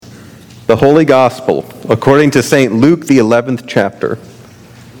The Holy Gospel, according to St. Luke, the 11th chapter.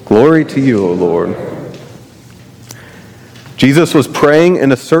 Glory to you, O Lord. Jesus was praying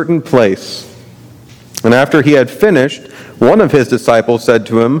in a certain place, and after he had finished, one of his disciples said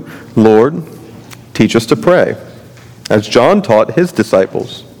to him, "Lord, teach us to pray, as John taught his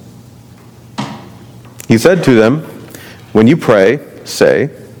disciples." He said to them, "When you pray, say,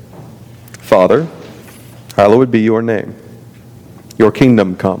 'Father, hallowed be your name. Your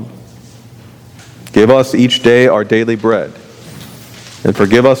kingdom come. Give us each day our daily bread, and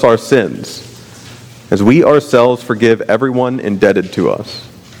forgive us our sins, as we ourselves forgive everyone indebted to us.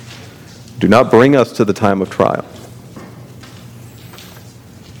 Do not bring us to the time of trial."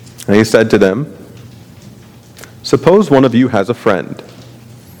 And he said to them, "Suppose one of you has a friend,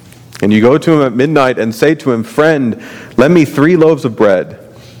 and you go to him at midnight and say to him, 'Friend, lend me 3 loaves of bread,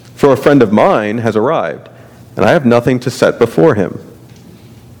 for a friend of mine has arrived, and I have nothing to set before him.'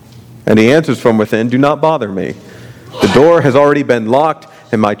 And he answers from within, 'Do not bother me. The door has already been locked,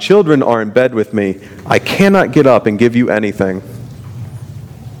 and my children are in bed with me. I cannot get up and give you anything.'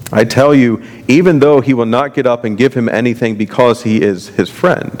 I tell you, even though he will not get up and give him anything because he is his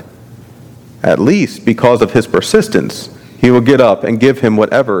friend, at least because of his persistence, he will get up and give him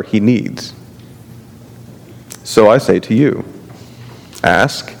whatever he needs. So I say to you,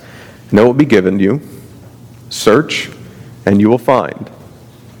 ask, and it will be given you. Search, and you will find.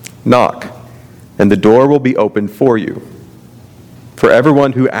 Knock, and the door will be opened for you. For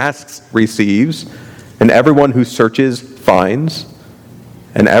everyone who asks receives, and everyone who searches finds,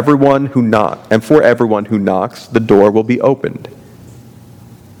 and for everyone who knocks, the door will be opened.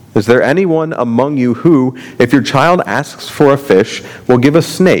 Is there anyone among you who, if your child asks for a fish, will give a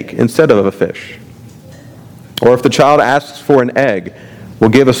snake instead of a fish? Or if the child asks for an egg, will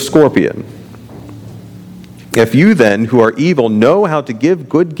give a scorpion? If you then, who are evil, know how to give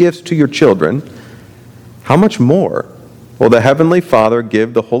good gifts to your children, how much more will the Heavenly Father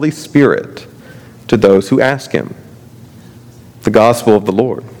give the Holy Spirit to those who ask him?" The Gospel of the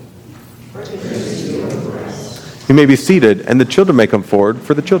Lord. You may be seated, and the children may come forward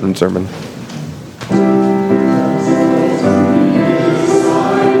for the children's sermon.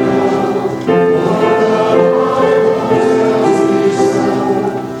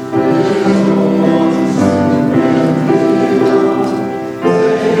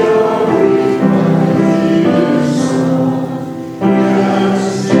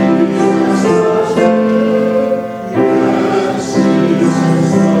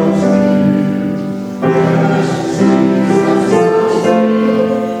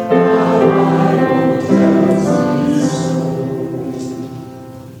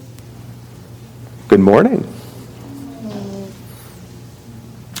 Good morning.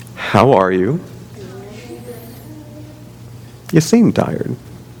 How are you? You seem tired.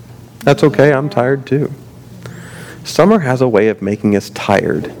 That's okay, I'm tired too. Summer has a way of making us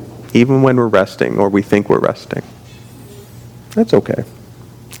tired, even when we're resting or we think we're resting. That's okay.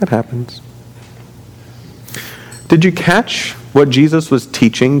 That happens. Did you catch what Jesus was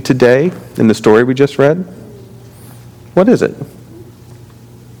teaching today in the story we just read? What is it?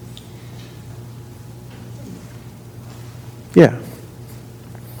 Yeah.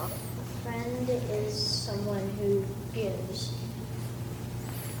 A friend is someone who gives.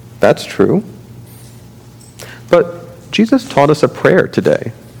 That's true. But Jesus taught us a prayer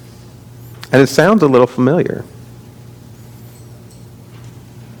today, and it sounds a little familiar.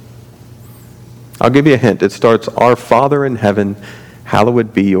 I'll give you a hint. It starts, "Our Father in heaven,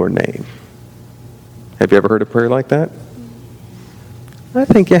 hallowed be your name." Have you ever heard a prayer like that? I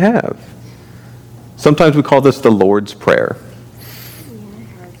think you have. Sometimes we call this the Lord's Prayer.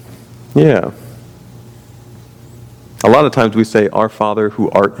 Yeah. A lot of times we say, "Our Father who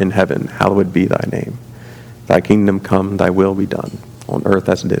art in heaven, hallowed be thy name. Thy kingdom come, thy will be done, on earth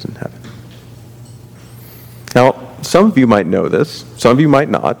as it is in heaven." Now, some of you might know this, some of you might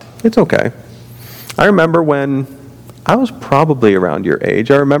not. It's okay. I remember when I was probably around your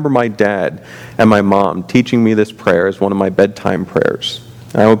age, I remember my dad and my mom teaching me this prayer as one of my bedtime prayers.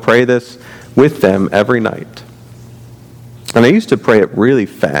 And I would pray this with them every night. And I used to pray it really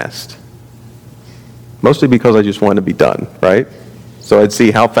fast, mostly because I just wanted to be done, right? So I'd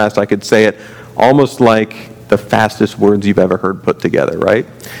see how fast I could say it, almost like the fastest words you've ever heard put together, right?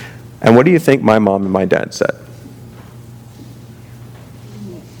 And what do you think my mom and my dad said?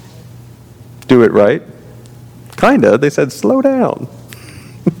 Do it right? Kinda. They said, "Slow down."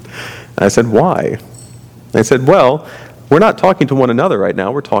 I said, "Why?" They said, "Well, we're not talking to one another right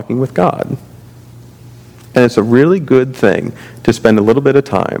now, we're talking with God. And it's a really good thing to spend a little bit of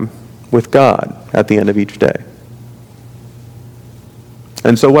time with God at the end of each day."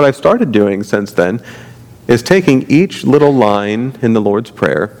 And so what I've started doing since then is taking each little line in the Lord's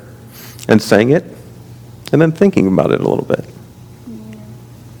Prayer and saying it and then thinking about it a little bit.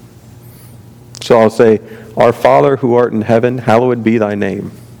 So I'll say, "Our Father who art in heaven, hallowed be thy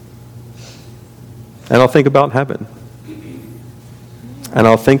name." And I'll think about heaven. And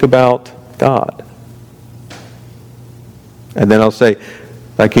I'll think about God. And then I'll say,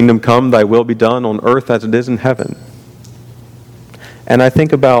 "Thy kingdom come, thy will be done on earth as it is in heaven." And I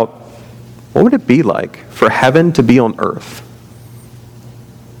think about, what would it be like for heaven to be on earth?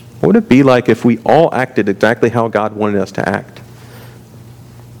 What would it be like if we all acted exactly how God wanted us to act?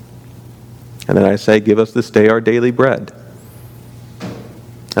 And then I say, "Give us this day our daily bread."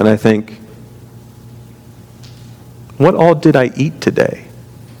 And I think, what all did I eat today?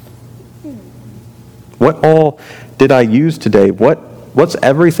 What all did I use today? What's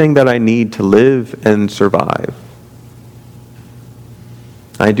everything that I need to live and survive?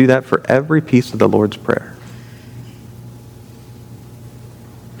 I do that for every piece of the Lord's Prayer.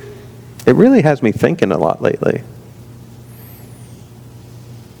 It really has me thinking a lot lately.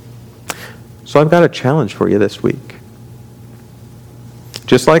 So I've got a challenge for you this week.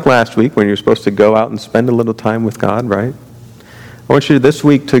 Just like last week when you're supposed to go out and spend a little time with God, right? I want you this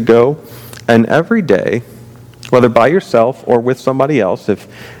week to go and every day, whether by yourself or with somebody else, if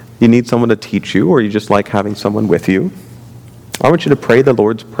you need someone to teach you or you just like having someone with you, I want you to pray the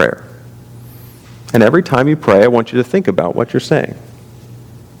Lord's Prayer. And every time you pray, I want you to think about what you're saying.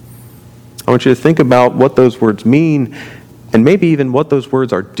 I want you to think about what those words mean and maybe even what those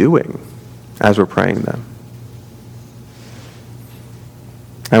words are doing as we're praying them.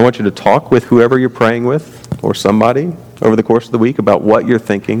 I want you to talk with whoever you're praying with or somebody over the course of the week about what you're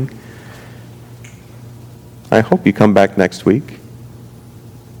thinking. I hope you come back next week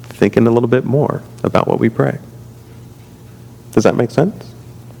thinking a little bit more about what we pray. Does that make sense?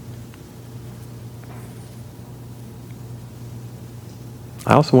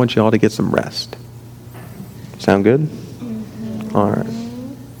 I also want you all to get some rest. Sound good? Mm-hmm. All right.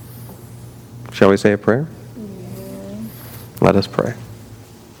 Shall we say a prayer? Mm-hmm. Let us pray.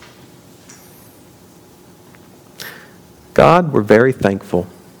 God, we're very thankful.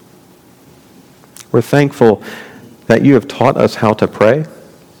 We're thankful that you have taught us how to pray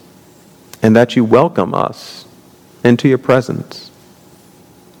and that you welcome us into your presence.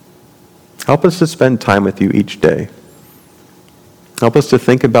 Help us to spend time with you each day. Help us to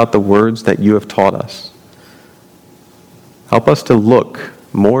think about the words that you have taught us. Help us to look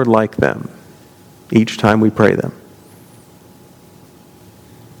more like them each time we pray them.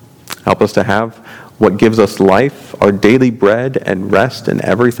 Help us to have what gives us life, our daily bread and rest and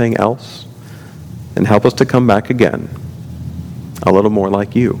everything else. And help us to come back again a little more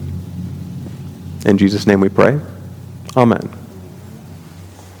like you. In Jesus' name we pray. Amen.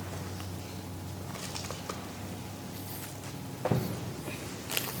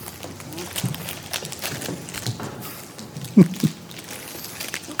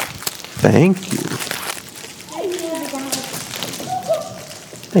 Thank you.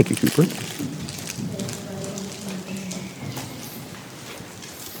 Thank you, Cooper.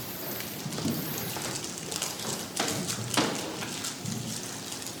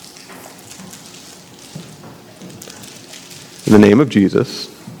 In the name of Jesus,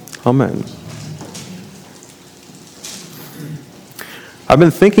 amen. I've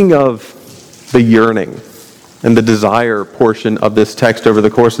been thinking of the yearning and the desire portion of this text over the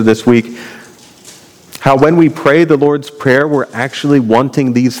course of this week. How when we pray the Lord's Prayer, we're actually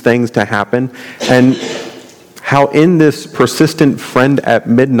wanting these things to happen. And how in this persistent friend at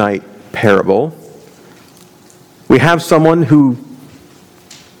midnight parable, we have someone who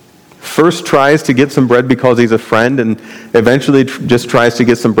first tries to get some bread because he's a friend and eventually just tries to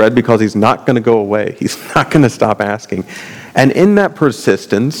get some bread because he's not going to go away. He's not going to stop asking. And in that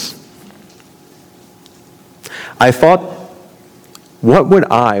persistence, I thought, what would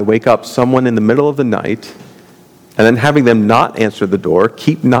I wake up someone in the middle of the night and then having them not answer the door,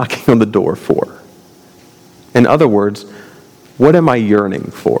 keep knocking on the door for? In other words, what am I yearning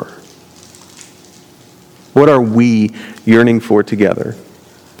for? What are we yearning for together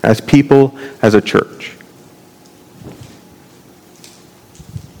as people, as a church?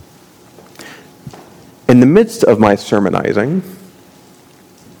 In the midst of my sermonizing,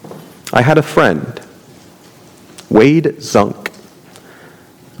 I had a friend, Wade Zunk,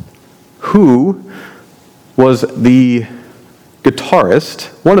 who was the guitarist,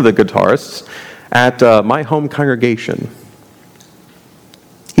 one of the guitarists, at my home congregation.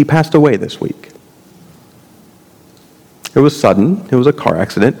 He passed away this week. It was sudden, it was a car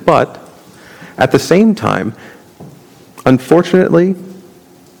accident, but at the same time, unfortunately,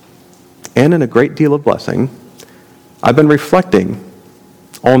 and in a great deal of blessing, I've been reflecting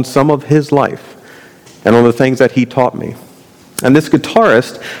on some of his life and on the things that he taught me. And this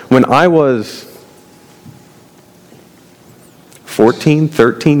guitarist, when I was 14,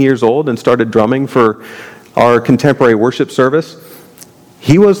 13 years old and started drumming for our contemporary worship service,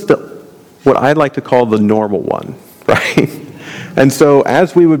 he was what I'd like to call the normal one, right? And so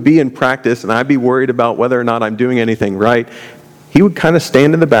as we would be in practice and I'd be worried about whether or not I'm doing anything right, he would kind of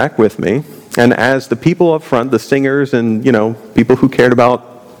stand in the back with me. And as the people up front, the singers and, people who cared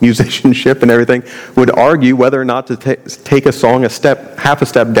about musicianship and everything, would argue whether or not to take a song half a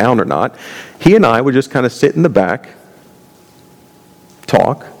step down or not, he and I would just kind of sit in the back,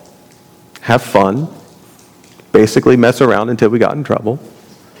 talk, have fun, basically mess around until we got in trouble,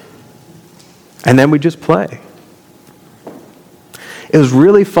 and then we just play. It was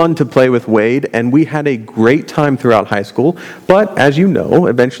really fun to play with Wade, and we had a great time throughout high school. But as you know,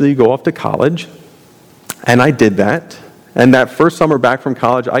 eventually you go off to college, and I did that. And that first summer back from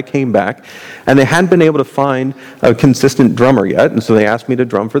college, I came back, and they hadn't been able to find a consistent drummer yet, and so they asked me to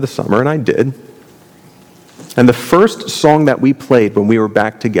drum for the summer, and I did. And the first song that we played when we were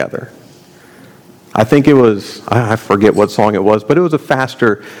back together, I think it was, I forget what song it was, but it was a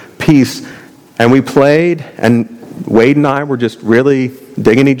faster piece, and we played, and Wade and I were just really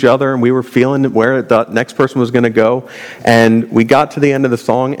digging each other, and we were feeling where the next person was going to go. And we got to the end of the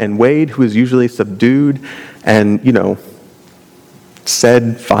song, and Wade, who is usually subdued and,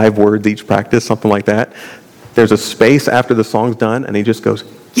 said 5 words each practice, something like that, there's a space after the song's done, and he just goes,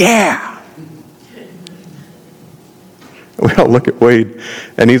 "Yeah!" We all look at Wade,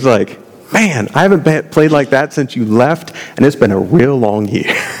 and he's like, "Man, I haven't played like that since you left, and it's been a real long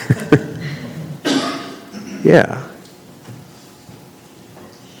year." Yeah.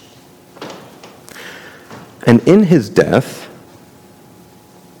 And in his death,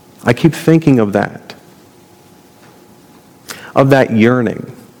 I keep thinking of that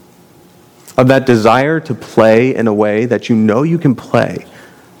yearning, of that desire to play in a way that you can play,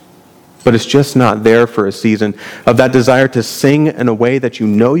 but it's just not there for a season, of that desire to sing in a way that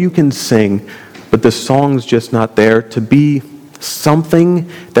you can sing, but the song's just not there, to be something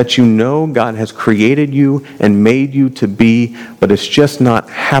that God has created you and made you to be, but it's just not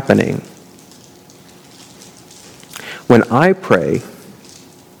happening. When I pray,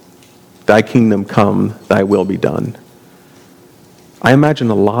 "Thy kingdom come, thy will be done," I imagine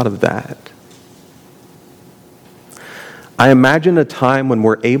a lot of that. I imagine a time when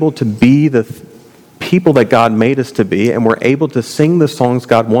we're able to be the people that God made us to be, and we're able to sing the songs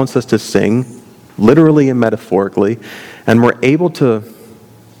God wants us to sing, literally and metaphorically, and we're able to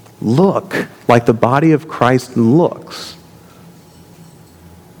look like the body of Christ looks.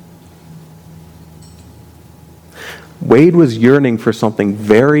 Wade was yearning for something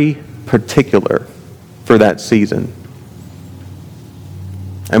very particular for that season.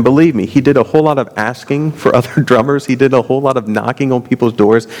 And believe me, he did a whole lot of asking for other drummers. He did a whole lot of knocking on people's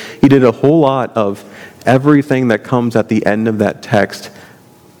doors. He did a whole lot of everything that comes at the end of that text.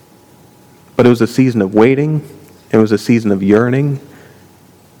 But it was a season of waiting. It was a season of yearning.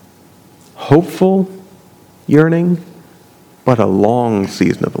 Hopeful yearning, but a long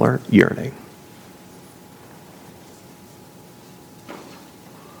season of yearning.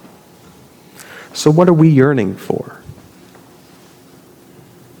 So what are we yearning for?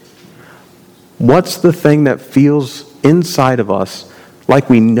 What's the thing that feels inside of us like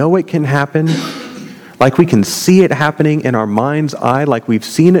we know it can happen, like we can see it happening in our mind's eye, like we've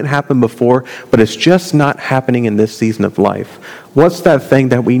seen it happen before, but it's just not happening in this season of life? What's that thing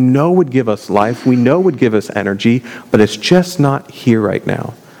that we know would give us life, we know would give us energy, but it's just not here right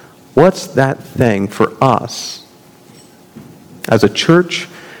now? What's that thing for us as a church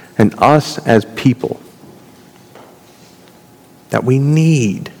and us as people that we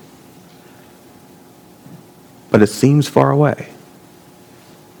need, but it seems far away?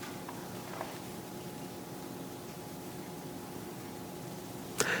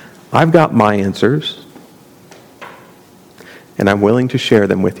 I've got my answers, and I'm willing to share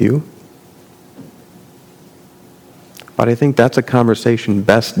them with you. But I think that's a conversation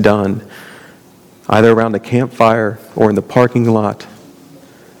best done either around a campfire or in the parking lot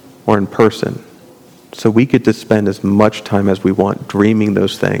or in person. So we get to spend as much time as we want dreaming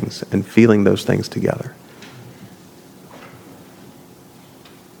those things and feeling those things together.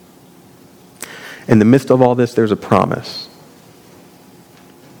 In the midst of all this, there's a promise.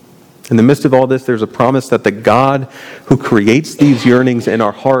 In the midst of all this, there's a promise that the God who creates these yearnings in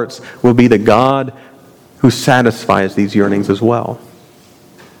our hearts will be the God who satisfies these yearnings as well.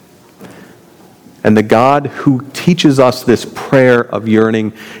 And the God who teaches us this prayer of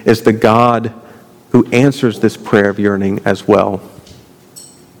yearning is the God who answers this prayer of yearning as well.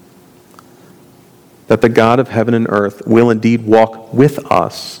 That the God of heaven and earth will indeed walk with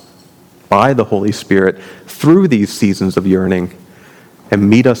us by the Holy Spirit through these seasons of yearning and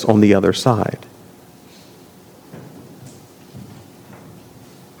meet us on the other side.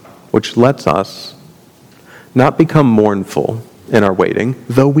 Which lets us not become mournful in our waiting,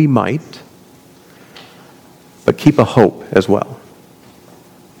 though we might, but keep a hope as well.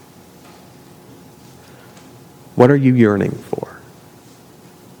 What are you yearning for?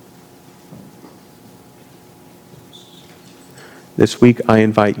 This week, I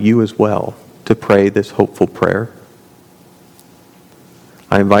invite you as well to pray this hopeful prayer.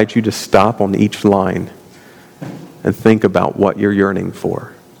 I invite you to stop on each line and think about what you're yearning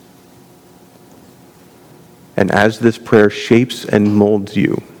for. And as this prayer shapes and molds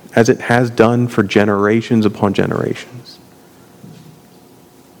you, as it has done for generations upon generations,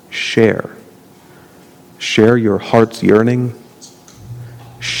 share. Share your heart's yearning.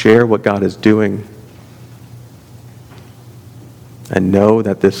 Share what God is doing. And know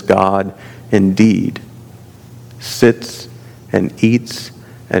that this God indeed sits and eats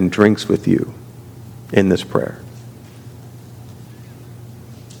and drinks with you in this prayer.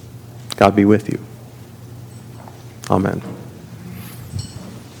 God be with you. Amen.